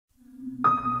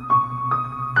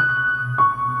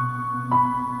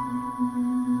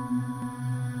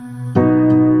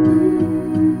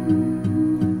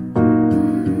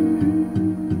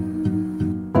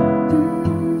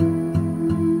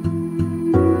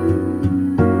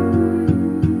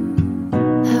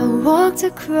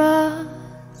walked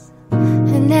across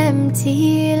an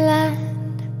empty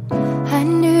land. I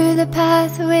knew the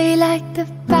pathway like the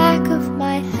back of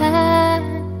my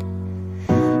hand.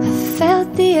 I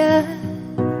felt the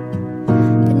earth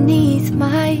beneath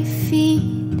my feet.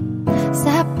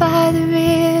 Sat by the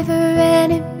river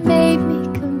and it made me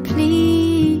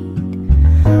complete.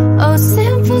 Oh,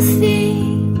 simple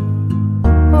thing,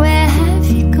 where have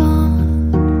you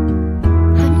gone?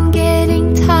 I'm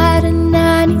getting tired and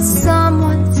I need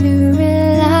someone to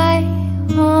rely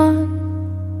on.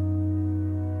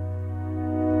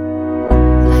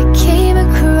 I came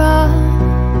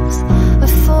across a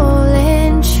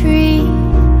fallen tree.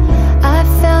 I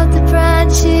felt the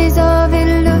branches of it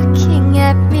looking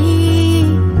at me.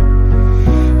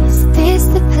 Is this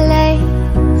the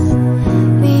place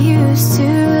we used to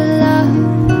love?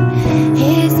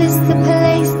 Is this the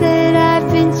place that I've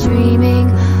been dreaming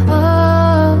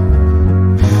of?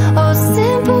 Oh,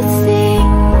 simple thing,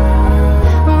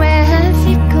 where have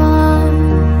you gone?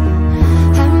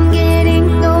 I'm getting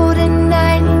old and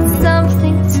I need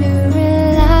something to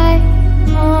rely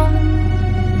on.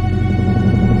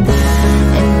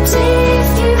 And if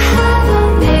you have a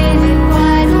minute,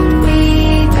 why don't we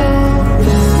go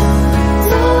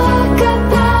talk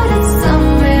about it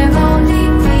somewhere only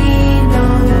we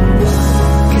know?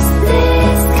 'Cause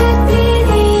this could be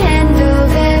the end of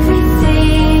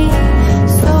everything.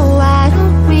 So why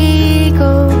don't we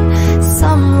go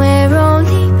somewhere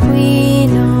only we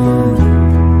know?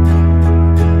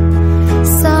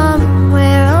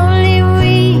 Somewhere only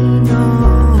we know.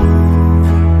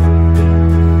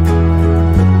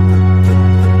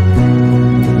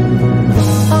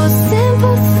 Oh,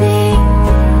 simple thing,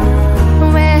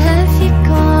 where have you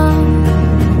gone?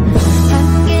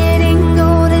 I'm getting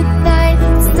old and I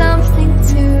need something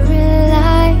to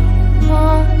rely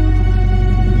on.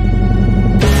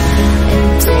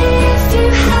 And if you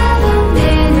have a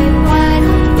minute, why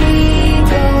don't we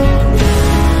go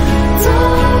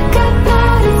talk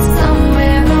about it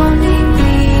somewhere only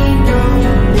we know?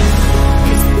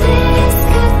 'Cause this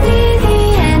could be the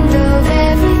end of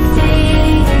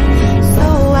everything. So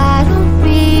why don't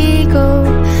we go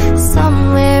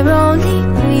somewhere only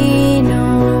we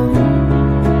know?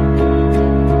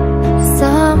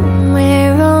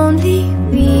 Somewhere only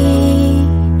we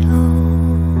know.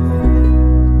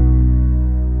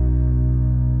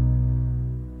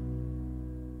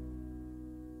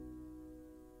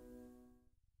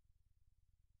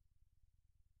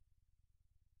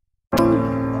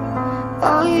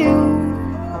 Are you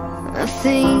a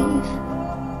thief?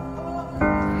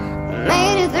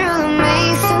 Made it through the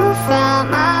maze to find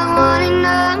my 1 in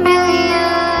a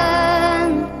million.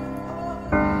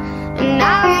 And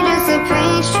now you're just a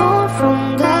page torn from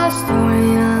the story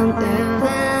I'm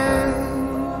living.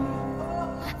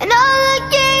 And all I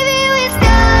gave you is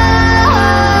gold.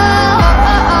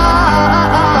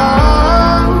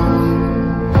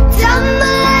 Tell me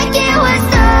like it was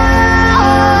gold.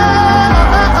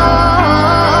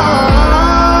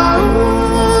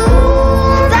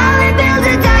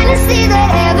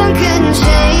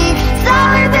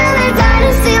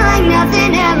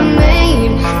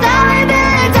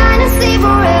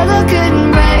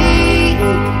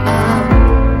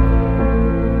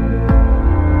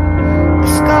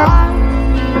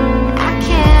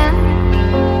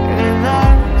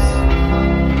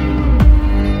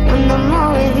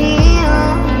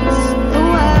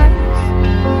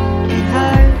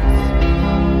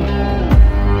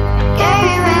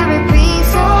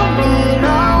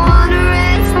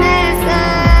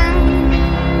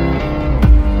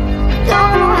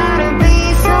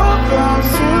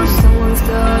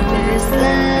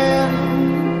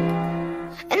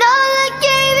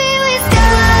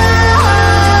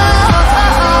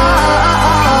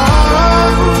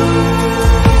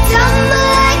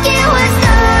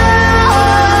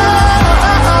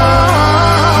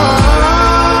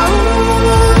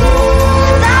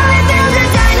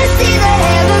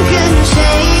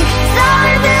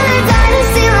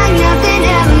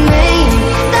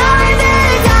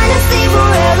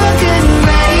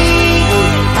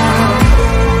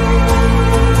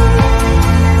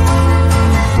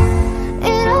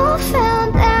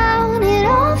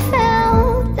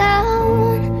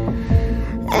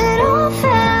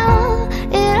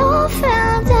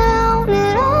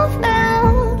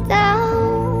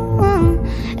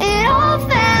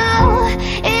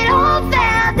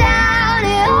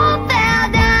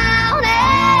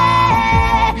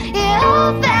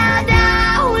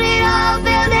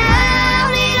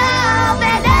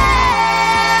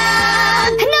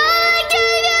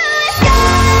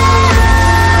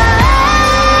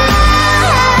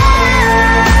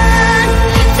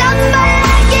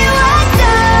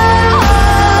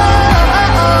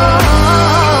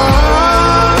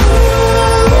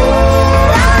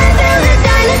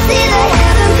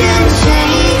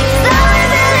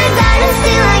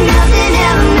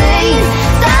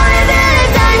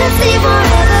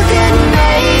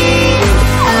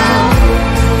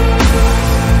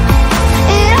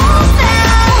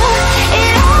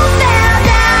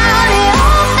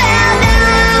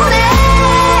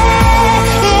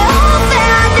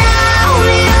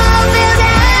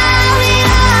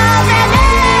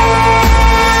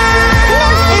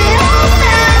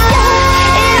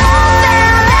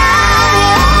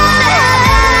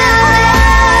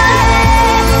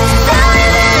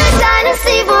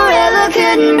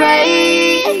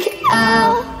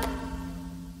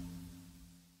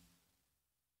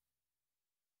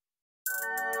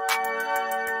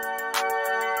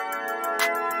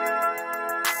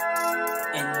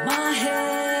 my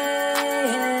head,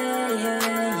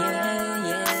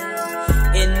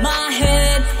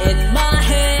 in my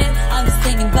head, I'm just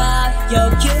thinking about your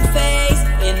cute face.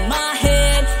 In my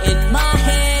head,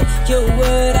 you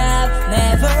would have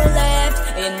never left.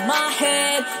 In my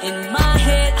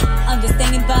head, I'm just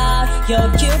thinking about your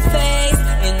cute face.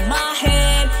 In my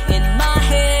head,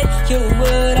 you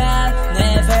would have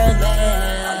never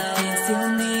left. All the things you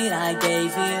need, I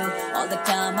gave you. All the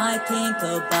time I think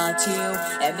about you.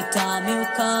 Every time you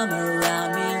come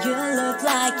around me, you look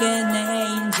like an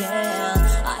angel.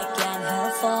 I can't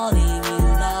help falling in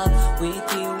love with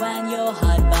you and your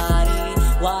hot body.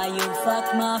 Why you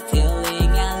fuck my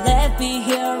feeling and left me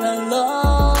here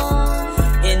alone?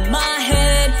 In my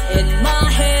head,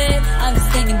 I'm just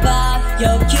thinking about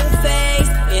your cute face.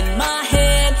 In my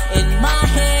head,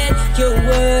 you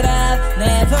would have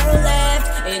never left.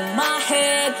 In my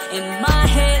head,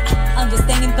 I'm just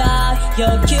thinking about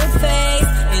your cute face.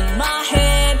 In my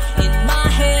head,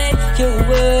 you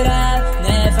would have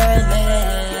never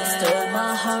left. You stole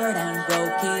my heart and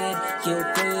broke it. You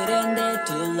couldn't dare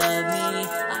to love me.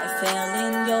 I fell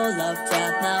in your love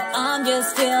trap. Now I'm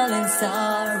just feeling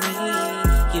sorry.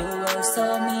 You were so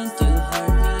mean to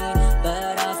hurt me,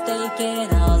 but I've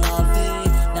taken all of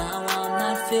it. Now I'm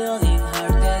not feeling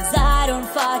hurt, 'cause I don't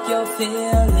fuck your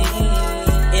feelings.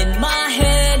 In my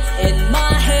head,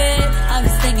 I'm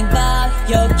just thinking about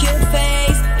your cute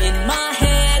face. In my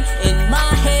head,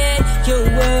 you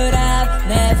would have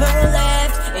never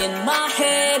left. In my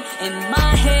head,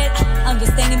 I'm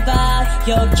just thinking about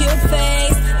your cute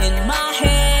face. In my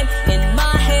head,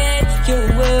 you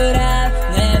would have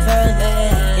never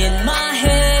left. In my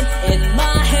head,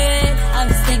 I'm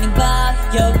just thinking about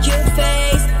your cute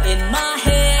face. In my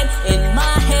head,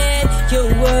 you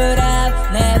would have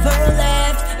never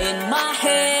left. In my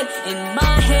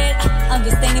head, I'm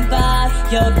just thinking about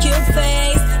your cute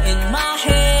face. In my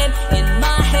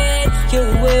head, you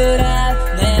would have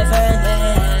never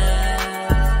left.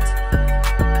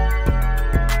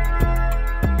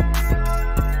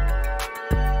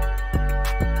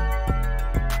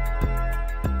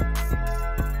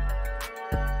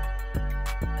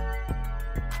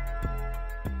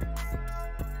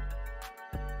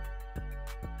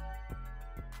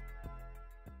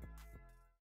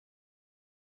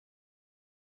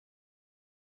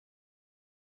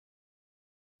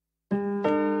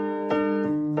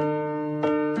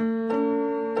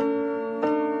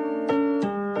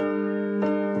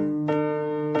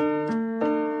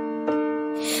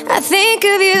 I think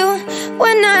of you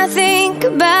when I think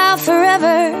about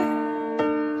forever.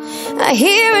 I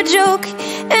hear a joke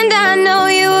and I know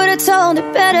you would have told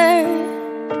it better.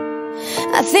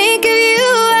 I think of you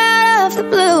out of the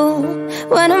blue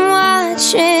when I'm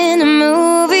watching a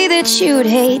movie that you'd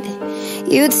hate.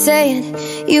 You'd say it,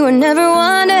 you were never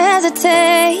one to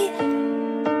hesitate.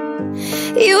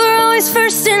 You were always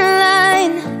first in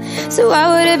line, so why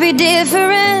would it be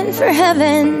different for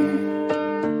heaven?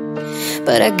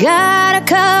 But I got a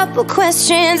couple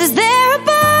questions. Is there a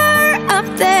bar up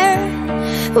there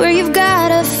where you've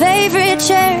got a favorite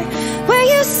chair, where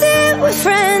you sit with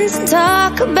friends and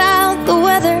talk about the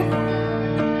weather?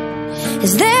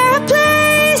 Is there a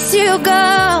place you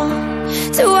go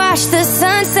to watch the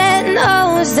sunset? And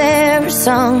oh, is there a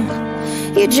song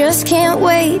you just can't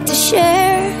wait to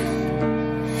share?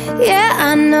 Yeah,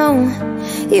 I know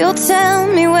you'll tell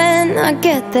me when I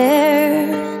get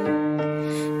there.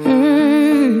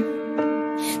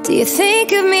 Do you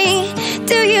think of me?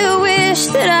 Do you wish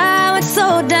that I would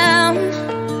slow down?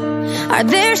 Are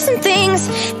there some things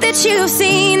that you've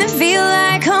seen that feel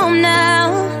like home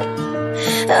now?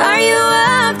 Are you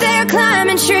up there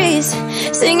climbing trees,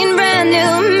 singing brand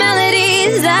new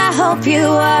melodies? I hope you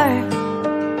are.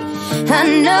 I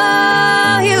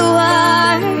know you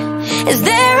are. Is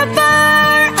there a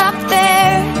bar up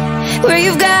there where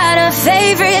you've got a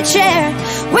favorite chair,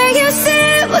 where you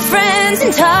sit with friends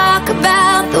and talk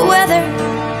about the weather?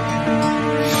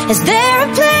 Is there a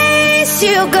place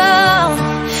you go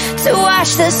to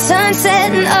watch the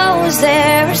sunset? And oh, is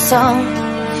there a song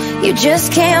you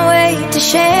just can't wait to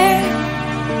share?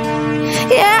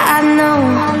 Yeah, I know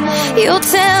you'll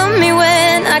tell me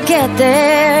when I get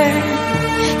there.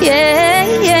 Yeah,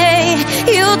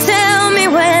 you'll tell me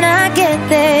when I get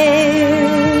there.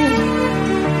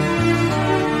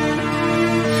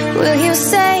 Will you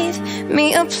save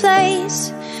me a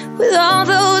place with all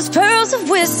those pearls of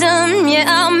wisdom? Yeah,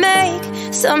 I'll make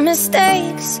some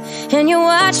mistakes, and you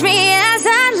watch me as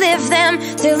I live them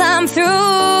till I'm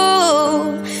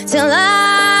through, till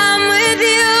I'm with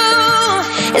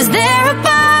you. Is there a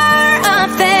bar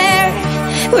up there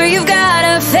where you've got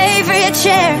a favorite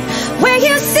chair, where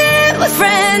you sit with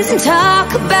friends and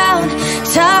talk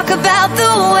about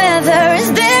the weather.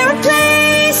 Is there a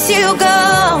place you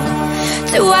go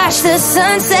to watch the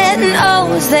sunset? And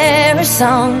oh, is there a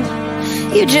song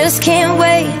you just can't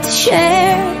wait to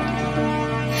share?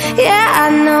 Yeah, I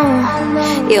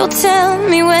know you'll tell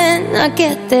me when I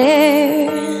get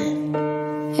there.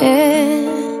 Yeah,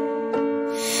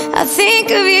 I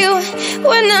think of you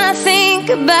when I think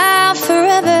about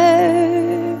forever.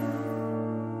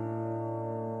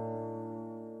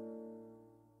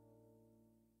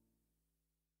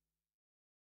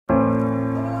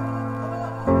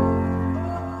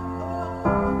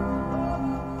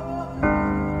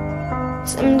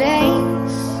 Some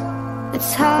days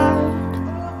it's hard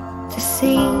to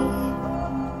see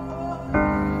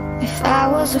if I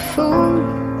was a fool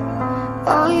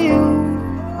or you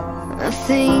a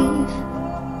thief.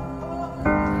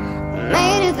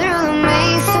 Made it through the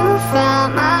maze to find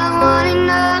my one in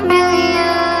a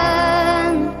million.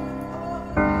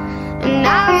 And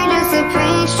now you're just a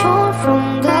page torn from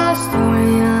the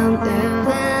story I'm living.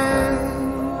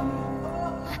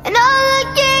 And all I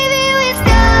gave you is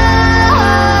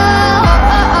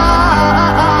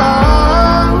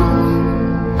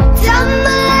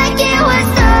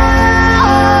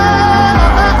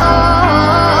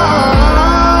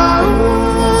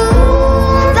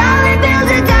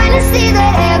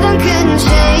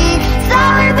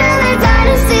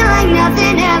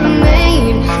nothing ever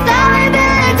made.